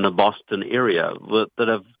the Boston area that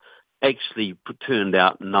have actually turned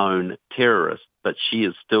out known terrorists, but she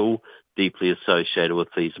is still deeply associated with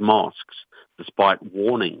these mosques, despite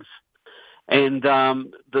warnings. And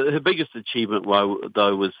her biggest achievement,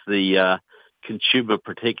 though, was the Consumer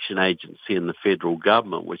Protection Agency in the federal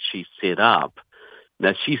government, which she set up.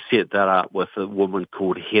 Now, she set that up with a woman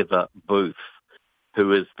called Heather Booth,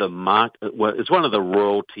 who is is one of the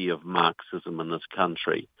royalty of Marxism in this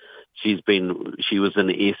country. She was in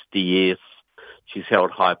SDS. She's held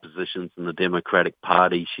high positions in the Democratic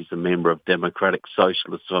Party. She's a member of Democratic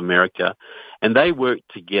Socialists of America. And they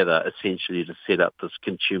worked together essentially to set up this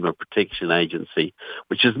Consumer Protection Agency,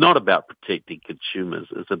 which is not about protecting consumers.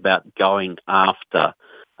 It's about going after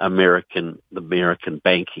the American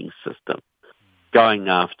banking system, going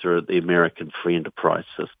after the American free enterprise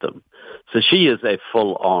system. So she is a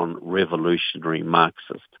full-on revolutionary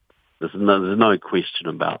Marxist. There's no question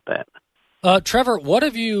about that. Trevor, what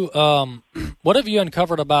have you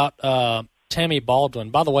uncovered about Tammy Baldwin?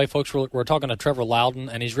 By the way, folks, we're talking to Trevor Loudon,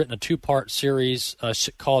 and he's written a two-part series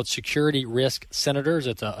called Security Risk Senators.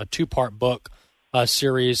 It's a two-part book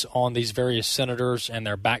series on these various senators and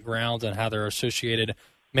their backgrounds and how they're associated,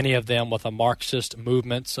 many of them with the Marxist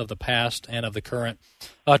movements of the past and of the current.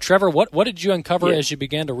 Trevor, what did you uncover as you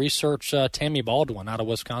began to research Tammy Baldwin out of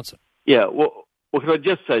Wisconsin? Yeah, well, can I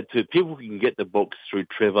just say, too, people can get the books through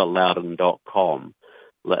TrevorLoudon.com.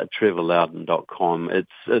 TrevorLoudon.com.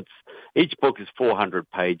 Each book is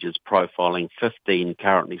 400 pages profiling 15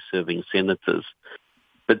 currently serving senators.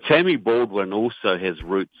 But Tammy Baldwin also has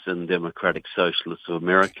roots in Democratic Socialists of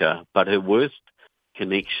America, but her worst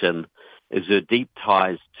connection is her deep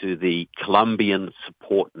ties to the Colombian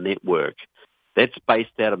Support Network. That's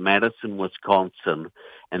based out of Madison, Wisconsin,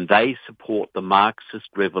 and they support the Marxist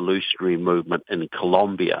revolutionary movement in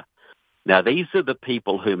Colombia. Now, these are the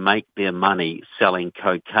people who make their money selling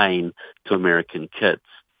cocaine to American kids.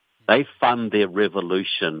 They fund their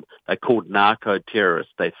revolution. They're called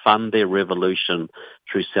narco-terrorists. They fund their revolution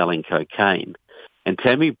through selling cocaine. And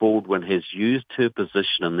Tammy Baldwin has used her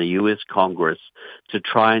position in the U.S. Congress to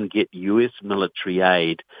try and get U.S. military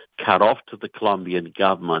aid cut off to the Colombian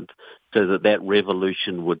government so that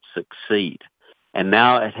revolution would succeed. And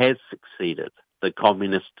now it has succeeded. The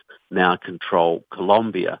communists now control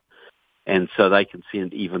Colombia. And so they can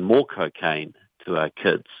send even more cocaine to our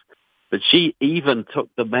kids. But she even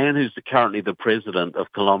took the man who's currently the president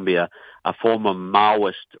of Colombia, a former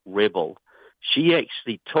Maoist rebel. She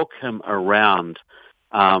actually took him around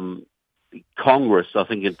Congress, I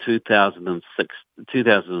think in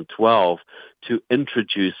 2012, to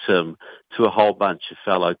introduce him to a whole bunch of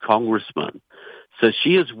fellow congressmen. So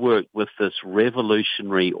she has worked with this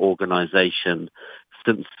revolutionary organization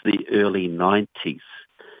since the early 90s.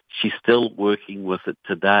 She's still working with it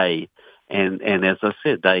today. And as I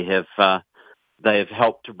said, they have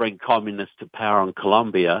helped to bring communists to power in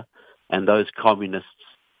Colombia, and those communists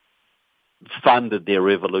funded their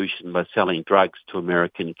revolution by selling drugs to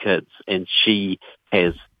American kids, and she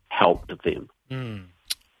has helped them.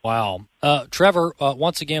 Wow. Trevor,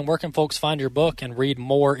 once again, where can folks find your book and read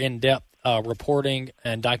more in-depth reporting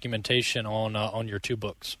and documentation on your two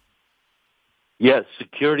books? Yes,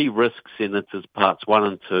 Security Risk Senators Parts 1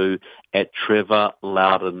 and 2 at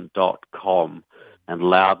TrevorLoudon.com. And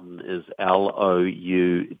Loudon is Loudon,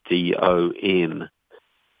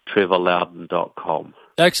 TrevorLoudon.com.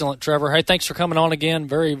 Excellent, Trevor. Hey, thanks for coming on again.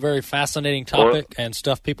 Very, very fascinating topic and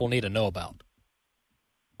stuff people need to know about.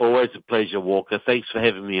 Always a pleasure, Walker. Thanks for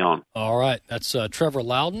having me on. All right. That's Trevor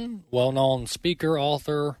Loudon, well-known speaker,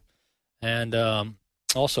 author, and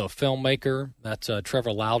also a filmmaker. That's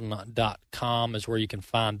trevorloudon.com is where you can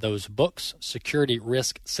find those books, Security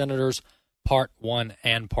Risk Senators, Part 1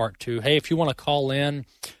 and Part 2. Hey, if you want to call in,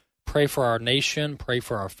 pray for our nation, pray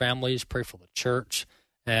for our families, pray for the church,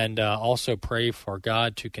 and also pray for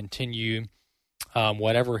God to continue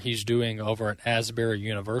whatever he's doing over at Asbury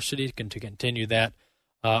University, to continue that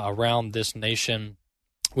around this nation.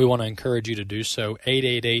 We want to encourage you to do so.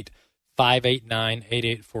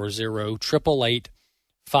 888-589-8840,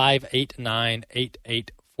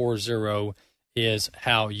 888-589-8840 is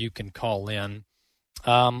how you can call in.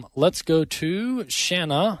 Let's go to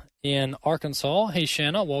Shanna in Arkansas. Hey,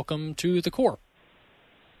 Shanna, welcome to the Core.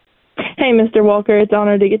 Hey, Mr. Walker. It's an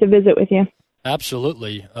honor to get to visit with you.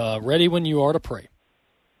 Absolutely. Ready when you are to pray.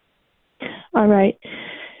 All right.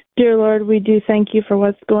 Dear Lord, we do thank you for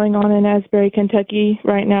what's going on in Asbury, Kentucky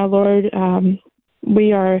right now, Lord.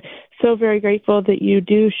 We are so very grateful that you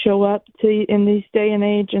do show up in this day and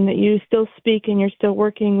age, and that you still speak and you're still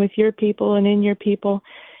working with your people and in your people,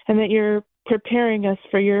 and that you're preparing us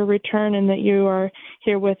for your return and that you are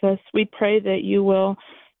here with us. We pray that you will,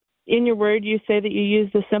 in your word, you say that you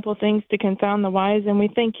use the simple things to confound the wise, and we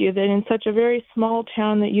thank you that in such a very small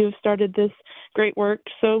town that you have started this great work,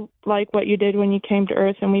 so like what you did when you came to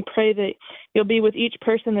earth. And we pray that you'll be with each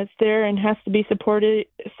person that's there and has to be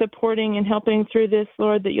supporting and helping through this,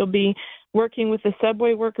 Lord, that you'll be working with the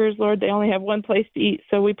subway workers, Lord. They only have one place to eat,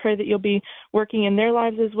 so we pray that you'll be working in their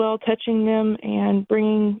lives as well, touching them and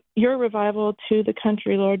bringing your revival to the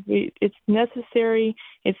country, Lord. It's necessary.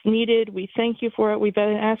 It's needed. We thank you for it. We've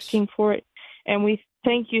been asking for it, and we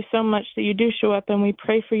thank you so much that you do show up, and we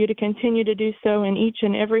pray for you to continue to do so in each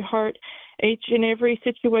and every heart, each and every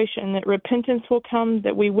situation, that repentance will come,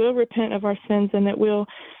 that we will repent of our sins, and that we'll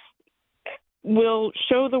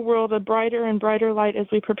show the world a brighter and brighter light as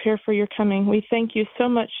we prepare for your coming. We thank you so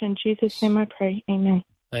much. In Jesus' name I pray. Amen.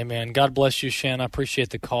 Amen. God bless you, Shannon. I appreciate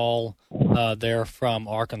the call there from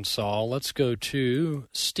Arkansas. Let's go to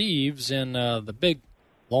Steve's in the big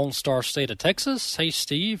Lone Star state of Texas. Hey,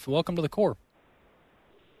 Steve, welcome to the Core.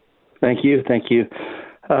 Thank you. Thank you.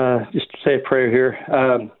 Just to say a prayer here.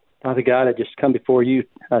 Father God, I just come before you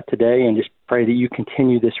today and just pray that you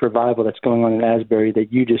continue this revival that's going on in Asbury,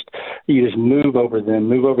 that you just move over them,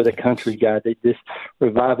 move over the country, God, that this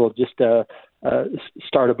revival just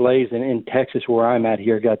start ablaze in Texas where I'm at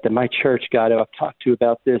here, God, that my church, God, I've talked to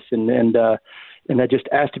about this, and I just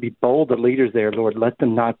ask to be bold, the leaders there, Lord. Let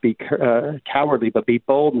them not be cowardly, but be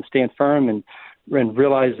bold and stand firm and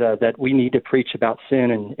realize that we need to preach about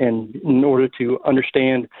sin, and in order to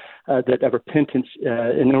understand that repentance,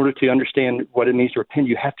 in order to understand what it means to repent,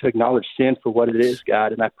 you have to acknowledge sin for what it is,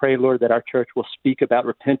 God. And I pray, Lord, that our church will speak about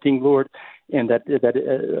repenting, Lord, and that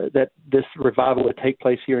this revival would take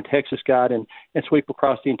place here in Texas, God, and sweep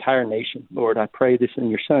across the entire nation, Lord. I pray this in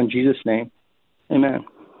your Son, Jesus' name. Amen.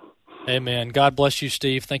 Amen. God bless you,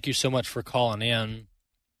 Steve. Thank you so much for calling in.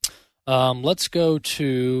 Let's go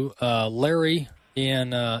to Larry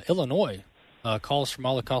in Illinois. Calls from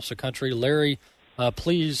all across the country. Larry,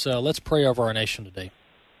 please, let's pray over our nation today.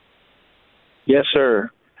 Yes, sir.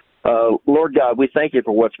 Lord God, we thank you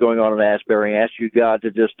for what's going on in Asbury, and ask you, God,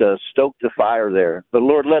 to just stoke the fire there. But,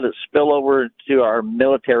 Lord, let it spill over to our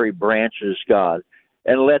military branches, God,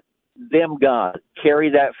 and let them, God, carry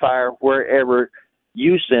that fire wherever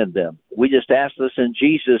you send them. We just ask this in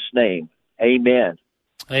Jesus' name. Amen.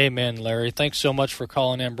 Amen, Larry. Thanks so much for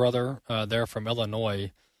calling in, brother, there from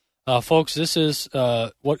Illinois. Folks, this is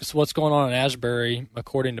what's going on in Asbury,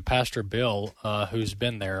 according to Pastor Bill, who's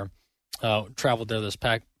been there, traveled there this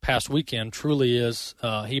past weekend. Truly is,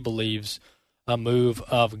 he believes, a move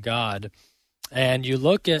of God. And you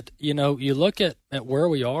look at where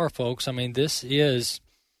we are, folks. I mean, this is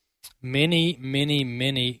many, many,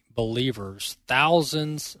 many believers,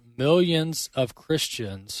 thousands, millions of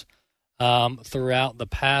Christians throughout the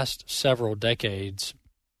past several decades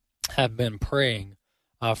have been praying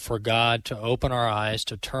for God to open our eyes,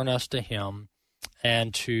 to turn us to Him,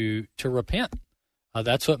 and to repent.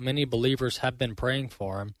 That's what many believers have been praying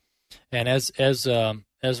for. And as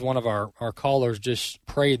one of our callers just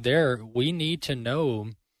prayed there, we need to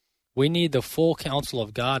know, we need the full counsel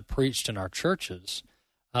of God preached in our churches,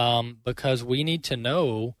 because we need to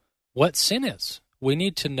know what sin is. We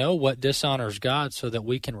need to know what dishonors God so that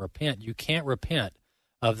we can repent. You can't repent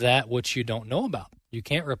of that which you don't know about. You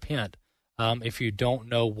can't repent if you don't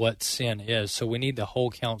know what sin is. So we need the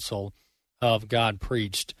whole counsel of God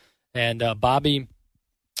preached. And Bobby,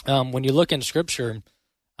 when you look in Scripture,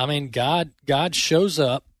 I mean, God shows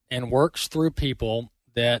up and works through people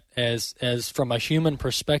that as from a human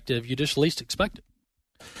perspective, you just least expect it.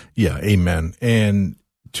 Yeah, amen. And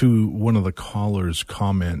to one of the callers'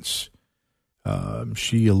 comments,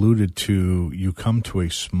 she alluded to, you come to a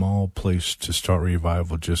small place to start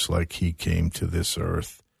revival just like he came to this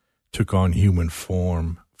earth, took on human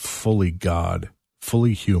form, fully God,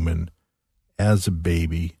 fully human, as a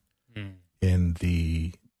baby, in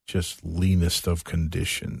the just leanest of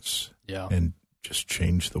conditions, and just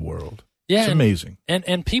changed the world. Yeah, it's amazing.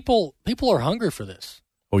 And people are hungry for this.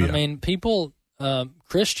 Oh, yeah. I mean, people,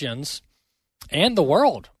 Christians, and the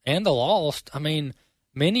world, and the lost, I mean,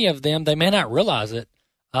 many of them, they may not realize it,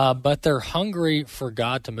 but they're hungry for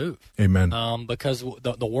God to move. Amen. Because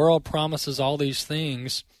the world promises all these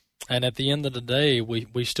things, and at the end of the day,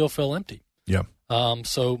 we still feel empty. Yeah.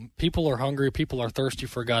 So people are hungry. People are thirsty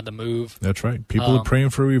for God to move. That's right. People are praying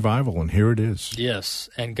for revival, and here it is. Yes,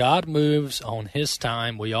 and God moves on His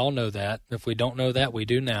time. We all know that. If we don't know that, we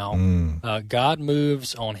do now. God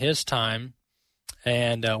moves on His time,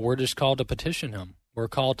 and we're just called to petition Him. We're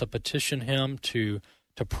called to petition Him to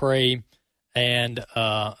pray and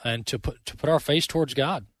to put our face towards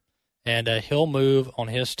God, and He'll move on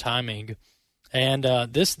His timing. And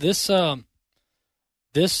this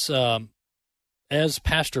as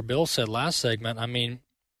Pastor Bill said last segment, I mean,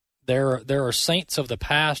 there are saints of the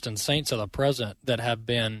past and saints of the present that have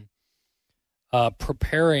been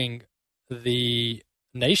preparing the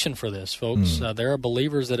nation for this, folks. There are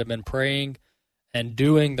believers that have been praying and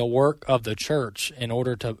doing the work of the church in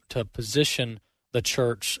order to position the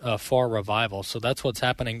church for revival. So that's what's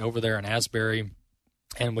happening over there in Asbury,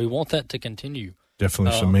 and we want that to continue.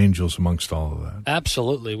 Definitely some angels amongst all of that.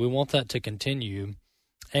 Absolutely, we want that to continue.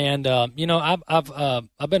 And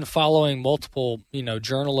I've been following multiple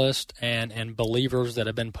journalists and believers that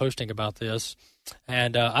have been posting about this,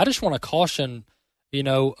 and I just want to caution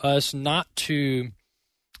us not to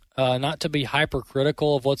be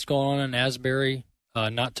hypercritical of what's going on in Asbury,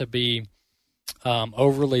 not to be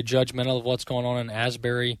overly judgmental of what's going on in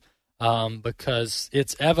Asbury, because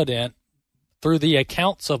it's evident through the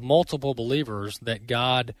accounts of multiple believers that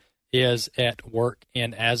God is at work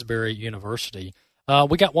in Asbury University.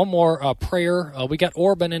 We got one more prayer. We got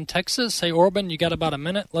Orban in Texas. Hey, Orban, you got about a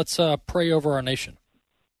minute. Let's pray over our nation.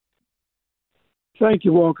 Thank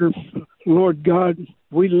you, Walker. Lord God,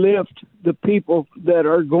 we lift the people that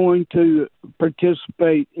are going to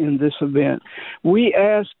participate in this event. We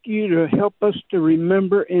ask you to help us to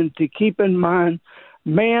remember and to keep in mind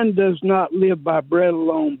man does not live by bread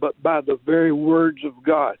alone, but by the very words of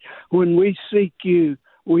God. When we seek you,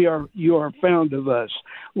 you are found of us.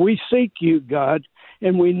 We seek you, God,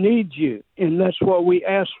 and we need you, and that's what we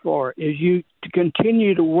ask for, is you to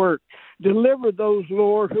continue to work. Deliver those,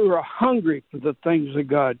 Lord, who are hungry for the things of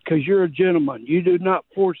God, because you're a gentleman. You do not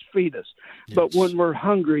force feed us, but when we're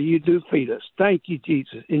hungry, you do feed us. Thank you,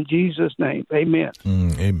 Jesus. In Jesus' name, amen.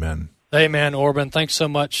 Amen. Amen, Orban. Thanks so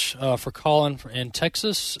much for calling in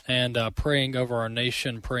Texas and praying over our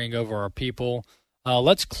nation, praying over our people.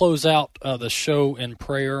 Let's close out the show in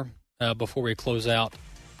prayer before we close out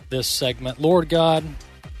this segment. Lord God,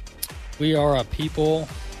 we are a people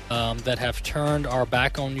that have turned our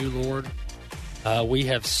back on you, Lord. We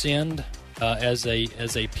have sinned as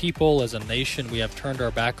a people, as a nation. We have turned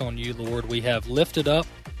our back on you, Lord. We have lifted up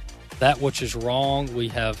that which is wrong. We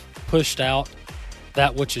have pushed out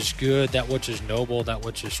that which is good, that which is noble, that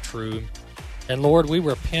which is true. And Lord, we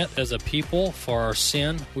repent as a people for our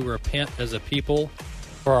sin. We repent as a people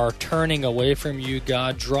for our turning away from you,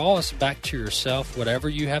 God. Draw us back to yourself, whatever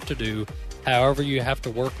you have to do, however you have to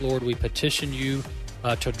work, Lord. We petition you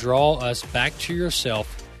to draw us back to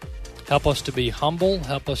yourself. Help us to be humble.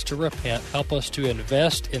 Help us to repent. Help us to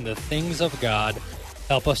invest in the things of God.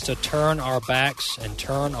 Help us to turn our backs and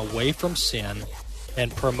turn away from sin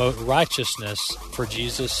and promote righteousness for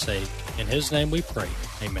Jesus' sake. In his name we pray.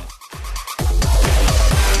 Amen.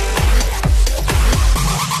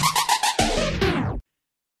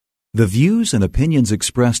 The views and opinions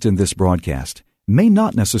expressed in this broadcast may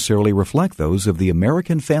not necessarily reflect those of the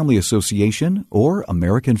American Family Association or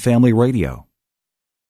American Family Radio.